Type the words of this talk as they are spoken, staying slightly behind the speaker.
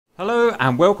Hello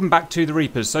and welcome back to the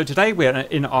Reapers. So today we're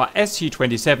in our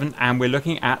Su-27 and we're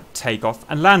looking at takeoff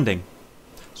and landing.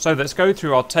 So let's go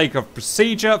through our takeoff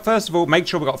procedure. First of all, make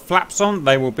sure we've got flaps on.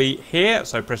 They will be here.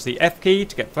 So press the F key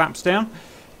to get flaps down.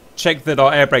 Check that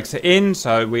our air brakes are in.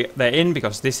 So they're in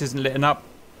because this isn't lit up.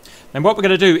 Then what we're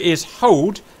going to do is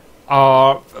hold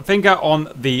our finger on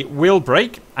the wheel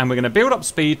brake and we're going to build up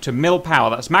speed to mil power.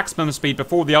 That's maximum speed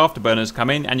before the afterburners come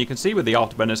in, and you can see where the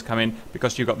afterburners come in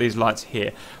because you've got these lights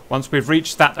here. Once we've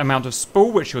reached that amount of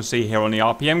spool, which you'll see here on the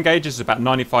RPM gauge is about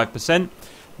 95%,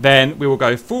 then we will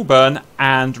go full burn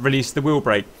and release the wheel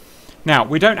brake. Now,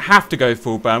 we don't have to go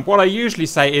full burn. What I usually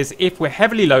say is if we're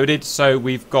heavily loaded, so if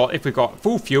we've got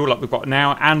full fuel like we've got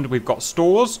now and we've got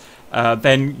stores,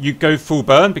 then you go full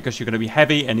burn because you're going to be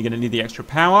heavy and you're going to need the extra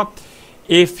power.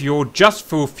 If you're just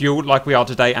full fuel like we are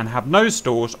today and have no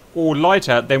stores or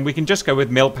lighter, then we can just go with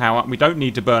mil power. We don't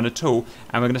need to burn at all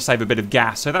and we're going to save a bit of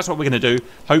gas. So that's what we're going to do.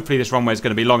 Hopefully this runway is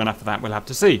going to be long enough for that. We'll have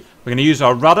to see. We're going to use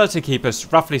our rudder to keep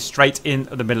us roughly straight in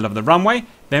the middle of the runway.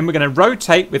 Then we're going to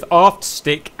rotate with aft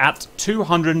stick at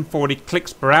 240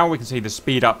 clicks per hour. We can see the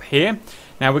speed up here.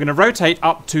 Now we're going to rotate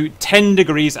up to 10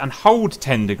 degrees and hold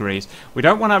 10 degrees. We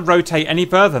don't want to rotate any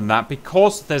further than that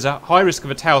because there's a high risk of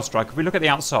a tail strike. If we look at the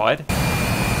outside,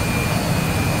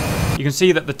 you can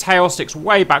see that the tail sticks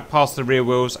way back past the rear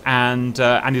wheels and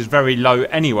is very low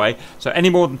anyway. So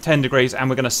any more than 10 degrees and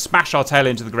we're going to smash our tail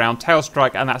into the ground, tail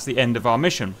strike, and that's the end of our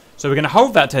mission. So we're going to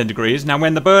hold that 10 degrees. Now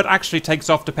when the bird actually takes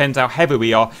off depends how heavy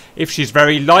we are. If she's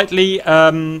very lightly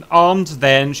armed,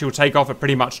 then she'll take off at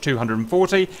pretty much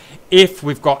 240. If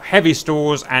we've got heavy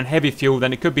stores and heavy fuel,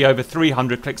 then it could be over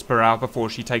 300 clicks per hour before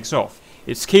she takes off.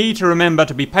 It's key to remember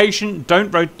to be patient.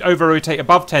 Don't over-rotate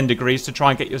above 10 degrees to try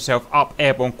and get yourself up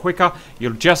airborne quicker.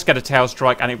 You'll just get a tail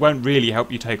strike and it won't really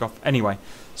help you take off anyway.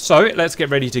 So let's get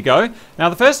ready to go. Now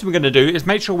the first thing we're going to do is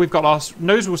make sure we've got our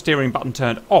nose wheel steering button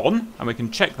turned on, and we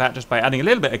can check that just by adding a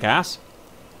little bit of gas,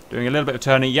 doing a little bit of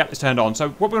turning. Yep, it's turned on. So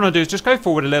what we're going to do is just go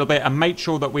forward a little bit and make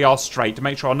sure that we are straight, to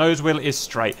make sure our nose wheel is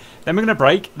straight. Then we're going to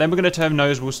brake, then we're going to turn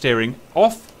nose wheel steering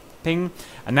off, ping,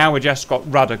 and now we've just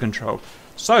got rudder control.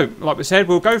 So, like we said,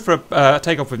 we'll go for a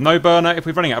takeoff with no burner. If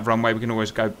we're running out of runway, we can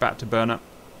always go back to burner.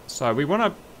 So we want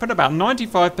to put about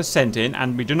 95% in,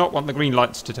 and we do not want the green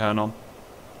lights to turn on.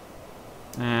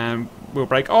 And we'll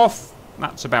brake off.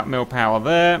 That's about mil power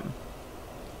there.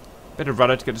 Bit of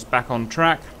rudder to get us back on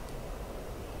track.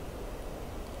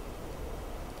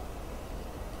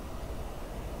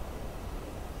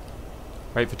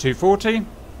 Wait for 240.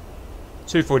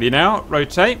 240 now.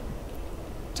 Rotate.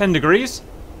 10 degrees.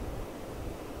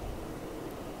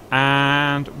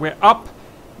 And we're up.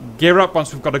 Gear up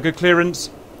once we've got a good clearance.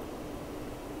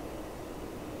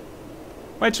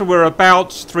 Wait till we're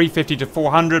about 350 to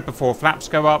 400 before flaps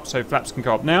go up, so flaps can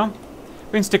go up now.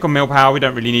 We can stick on mil power, we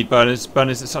don't really need burners.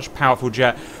 Burners is such a powerful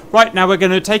jet. Right, now we're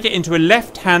going to take it into a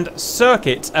left-hand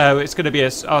circuit. It's going to be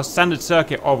our standard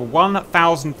circuit of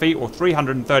 1,000 feet or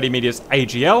 330 meters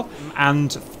AGL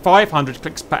and 500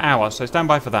 clicks per hour, so stand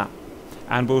by for that.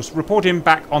 And we'll report in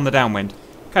back on the downwind.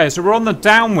 Okay, so we're on the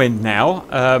downwind now.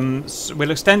 So we'll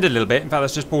extend it a little bit. In fact,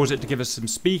 let's just pause it to give us some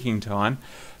speaking time.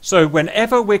 So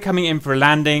whenever we're coming in for a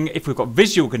landing, if we've got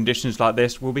visual conditions like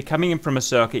this, we'll be coming in from a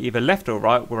circuit, either left or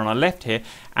right. We're on our left here,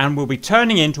 and we'll be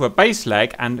turning into a base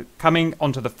leg and coming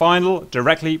onto the final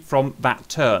directly from that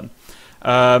turn.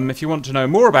 If you want to know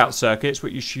more about circuits,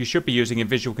 what you should be using in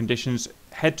visual conditions,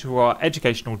 head to our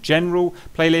Educational General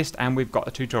playlist, and we've got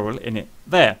a tutorial in it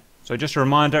there. So just a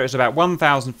reminder, it's about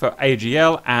 1,000 for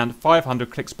AGL and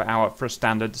 500 clicks per hour for a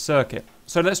standard circuit.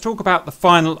 So let's talk about the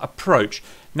final approach.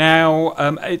 Now,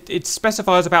 it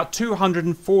specifies about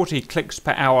 240 clicks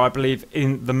per hour, I believe,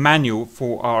 in the manual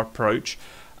for our approach.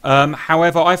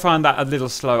 However, I find that a little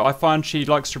slow. I find she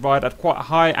likes to ride at quite a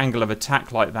high angle of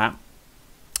attack like that.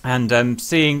 And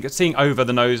seeing over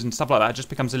the nose and stuff like that just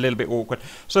becomes a little bit awkward.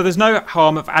 So there's no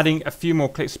harm of adding a few more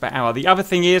clicks per hour. The other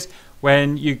thing is,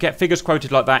 when you get figures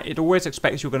quoted like that, it always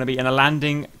expects you're going to be in a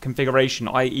landing configuration,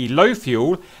 i.e. low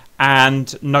fuel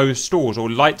and no stores or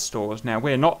light stores. Now,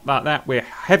 we're not like that. We're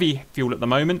heavy fuel at the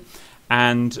moment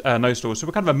and no stores. So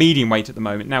we're kind of a medium weight at the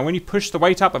moment. Now, when you push the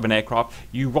weight up of an aircraft,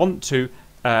 you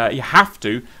have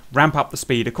to ramp up the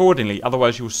speed accordingly.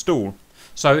 Otherwise, you'll stall.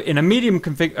 So in a medium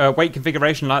weight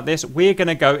configuration like this, we're going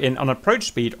to go in on approach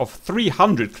speed of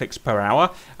 300 clicks per hour.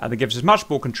 That gives us much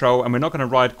more control, and we're not going to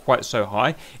ride quite so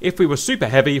high. If we were super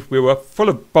heavy, if we were full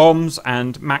of bombs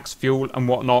and max fuel and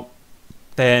whatnot,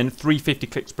 then 350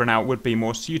 clicks per hour would be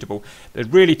more suitable. There's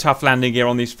really tough landing gear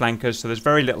on these flankers, so there's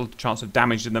very little chance of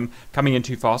damage in them. Coming in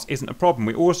too fast isn't a problem.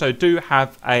 We also do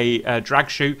have a drag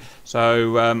chute,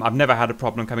 so I've never had a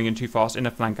problem coming in too fast in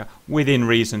a flanker within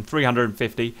reason.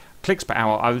 350 clicks per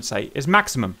hour, I would say, is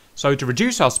maximum. So to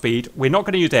reduce our speed, we're not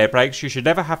going to use air brakes. You should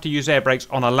never have to use air brakes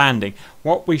on a landing.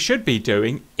 What we should be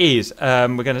doing is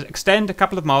we're going to extend a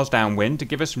couple of miles downwind to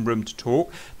give us some room to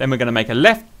torque. Then we're going to make a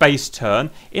left base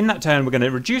turn. In that turn, we're going to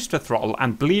reduce the throttle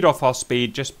and bleed off our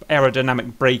speed, just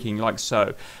aerodynamic braking like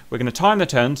so. We're going to time the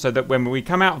turn so that when we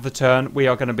come out of the turn, we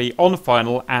are going to be on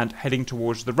final and heading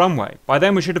towards the runway. By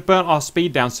then, we should have burnt our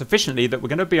speed down sufficiently that we're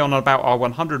going to be on about our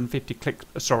 150 clicks,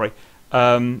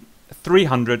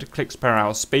 300 clicks per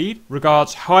hour speed.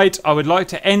 Regards height, I would like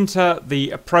to enter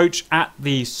the approach at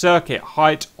the circuit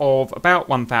height of about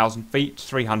 1,000 feet,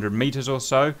 300 meters or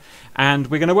so, and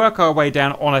we're going to work our way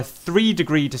down on a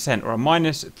 3-degree descent, or a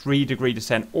minus 3-degree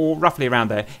descent, or roughly around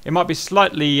there. It might be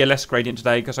slightly less gradient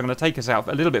today because I'm going to take us out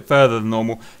a little bit further than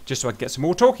normal just so I can get some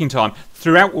more talking time.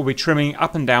 Throughout, we'll be trimming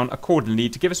up and down accordingly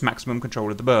to give us maximum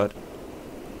control of the bird.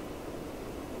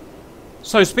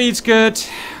 So speed's good,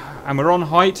 and we're on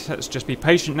height. Let's just be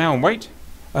patient now and wait.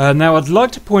 Now I'd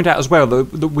like to point out as well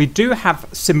that we do have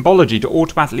symbology to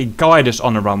automatically guide us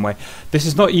on a runway. This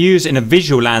is not used in a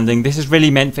visual landing. This is really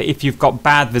meant for if you've got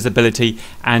bad visibility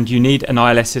and you need an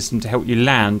ILS system to help you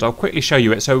land. I'll quickly show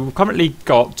you it. So we've currently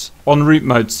got en route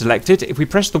mode selected. If we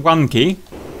press the 1 key,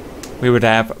 we would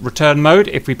have return mode.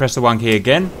 If we press the 1 key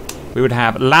again, we would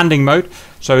have landing mode.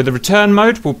 So the return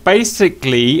mode will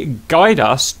basically guide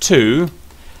us to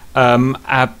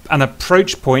an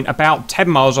approach point about 10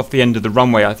 miles off the end of the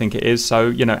runway, I think it is, so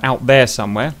you know, out there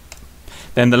somewhere.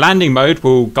 Then the landing mode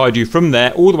will guide you from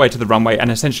there all the way to the runway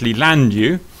and essentially land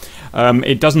you.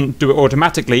 It doesn't do it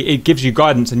automatically, it gives you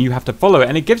guidance and you have to follow it,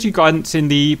 and it gives you guidance in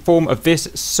the form of this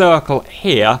circle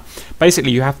here.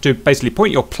 Basically you have to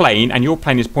point your plane, and your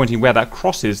plane is pointing where that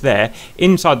crosses there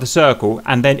inside the circle,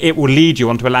 and then it will lead you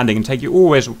onto a landing and take you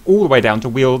always all the way down to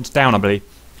wheels down, I believe.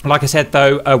 Like I said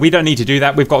though, we don't need to do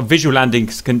that. We've got visual landing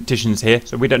conditions here,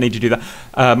 so we don't need to do that.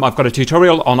 I've got a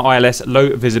tutorial on ILS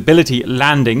low visibility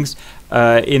landings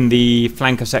in the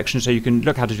flanker section, so you can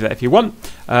look how to do that if you want.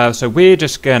 So we're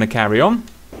just going to carry on.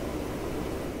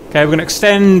 Okay, we're going to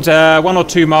extend 1 or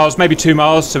 2 miles, maybe 2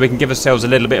 miles, so we can give ourselves a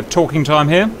little bit of talking time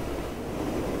here.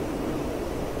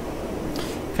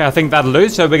 Okay, I think that'll do.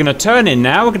 So we're going to turn in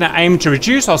now. We're going to aim to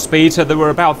reduce our speed so that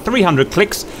we're about 300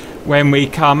 clicks when we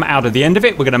come out of the end of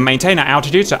it. We're going to maintain our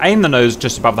altitude, so aim the nose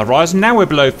just above the horizon. Now we're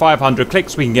below 500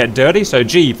 clicks, we can get dirty, so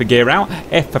G for gear out,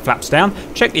 F for flaps down.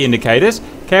 Check the indicators.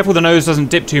 Careful the nose doesn't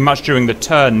dip too much during the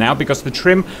turn now, because the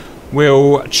trim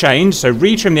will change, so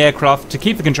retrim the aircraft to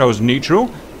keep the controls neutral.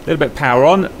 A little bit power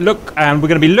on. Look, and we're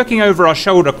going to be looking over our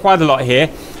shoulder quite a lot here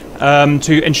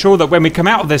to ensure that when we come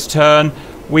out of this turn,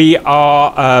 we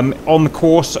are on the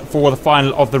course for the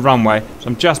final of the runway. So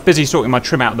I'm just busy sorting my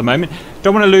trim out at the moment.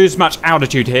 Don't want to lose much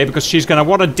altitude here because she's going to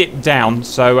want to dip down.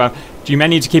 So you may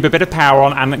need to keep a bit of power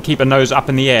on and keep her nose up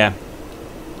in the air.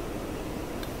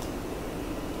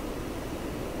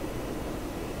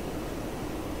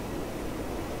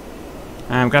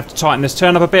 And we're going to have to tighten this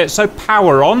turn up a bit. So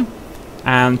power on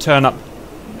and turn up.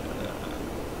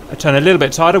 Turn a little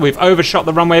bit tighter. We've overshot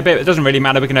the runway a bit. It doesn't really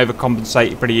matter. We can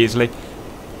overcompensate pretty easily.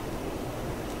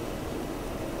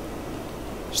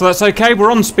 So that's okay,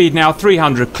 we're on speed now,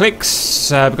 300 clicks.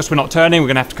 Because we're not turning, we're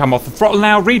going to have to come off the throttle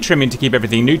now, retrimming to keep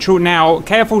everything neutral. Now,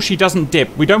 careful she doesn't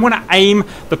dip. We don't want to aim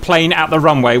the plane at the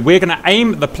runway. We're going to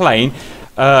aim the plane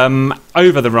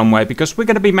over the runway, because we're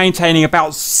going to be maintaining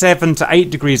about 7 to 8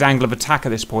 degrees angle of attack at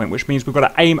this point, which means we've got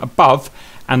to aim above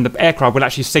and the aircraft will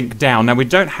actually sink down. Now, we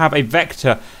don't have a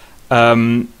vector.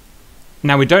 Now,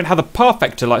 we don't have the path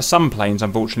vector like some planes,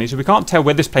 unfortunately, so we can't tell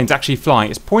where this plane's actually flying.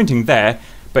 It's pointing there,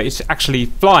 but it's actually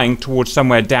flying towards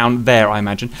somewhere down there, I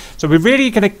imagine. So we're really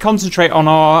going to concentrate on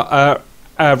our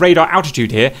radar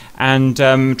altitude here and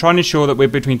try and ensure that we're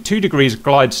between 2 degrees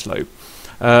glide slope.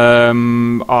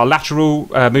 Our lateral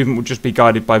movement will just be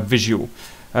guided by visual.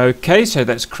 Okay, so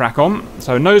let's crack on.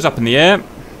 So nose up in the air.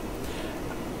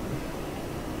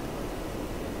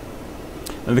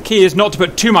 And the key is not to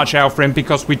put too much alpha in,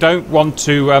 because we don't want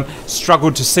to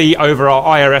struggle to see over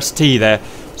our IRST there.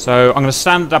 So I'm going to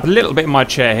stand up a little bit in my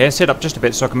chair here, sit up just a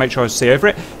bit so I can make sure I see over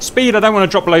it. Speed, I don't want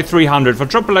to drop below 300. If I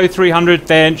drop below 300,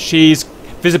 then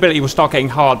visibility will start getting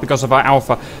hard because of our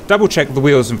alpha. Double check the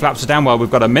wheels and flaps are down while we've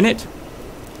got a minute.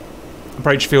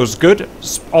 Approach feels good.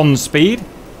 On speed.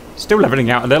 Still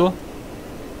leveling out a little.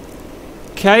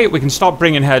 Okay, we can start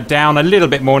bringing her down a little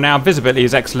bit more now. Visibility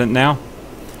is excellent now.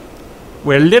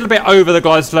 We're a little bit over the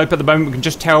glide slope at the moment. We can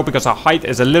just tell because our height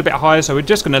is a little bit higher, so we're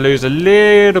just going to lose a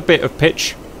little bit of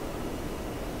pitch.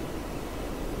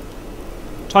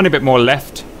 Tiny bit more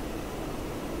left.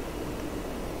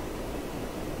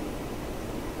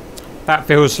 That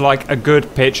feels like a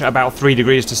good pitch, about 3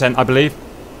 degrees descent, I believe.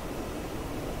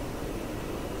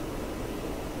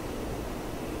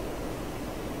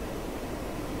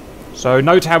 So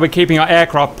note how we're keeping our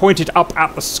aircraft pointed up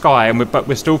at the sky, but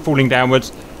we're still falling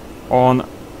downwards on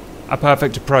a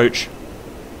perfect approach.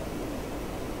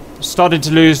 Starting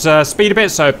to lose speed a bit,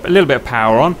 so a little bit of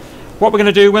power on. What we're going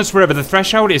to do once we're over the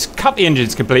threshold is cut the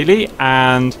engines completely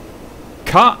and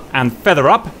cut and feather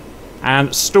up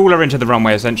and stall her into the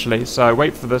runway essentially. So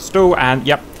wait for the stall and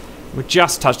yep, we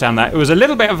just touched down there. It was a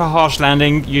little bit of a harsh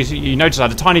landing. You notice I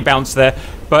had a tiny bounce there,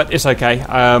 but it's okay.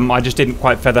 I just didn't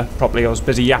quite feather properly. I was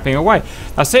busy yapping away.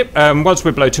 That's it. Once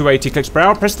we're below 280 clicks per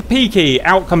hour, press the P key.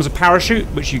 Out comes a parachute,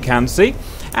 which you can see,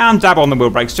 and dab on the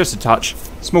wheel brakes just a touch.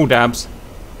 Small dabs.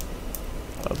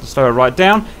 Slow it right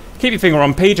down. Keep your finger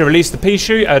on P to release the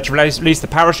P-chute, to release the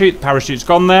parachute. The parachute's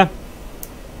gone there.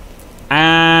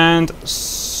 And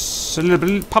a little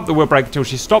bit, pump the wheel brake until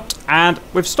she stopped, and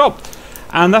we've stopped.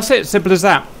 And that's it, simple as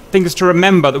that. Things to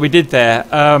remember that we did there.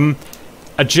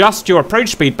 Adjust your approach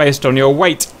speed based on your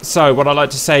weight. So what I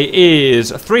like to say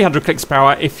is 300 clicks per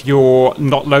hour if you're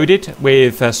not loaded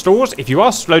with stores. If you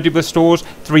are loaded with stores,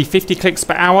 350 clicks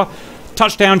per hour.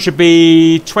 Touchdown should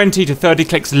be 20 to 30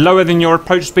 clicks lower than your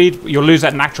approach speed. You'll lose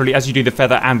that naturally as you do the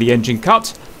feather and the engine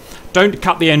cut. Don't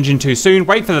cut the engine too soon.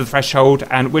 Wait for the threshold,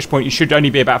 and at which point you should only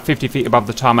be about 50 feet above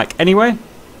the tarmac anyway.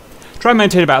 Try and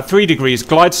maintain about 3 degrees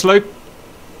glide slope.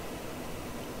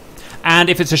 And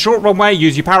if it's a short runway,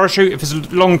 use your parachute. If it's a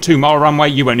long 2-mile runway,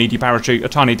 you won't need your parachute. A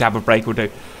tiny dab of brake will do.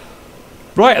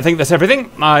 Right, I think that's everything.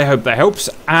 I hope that helps,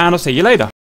 and I'll see you later.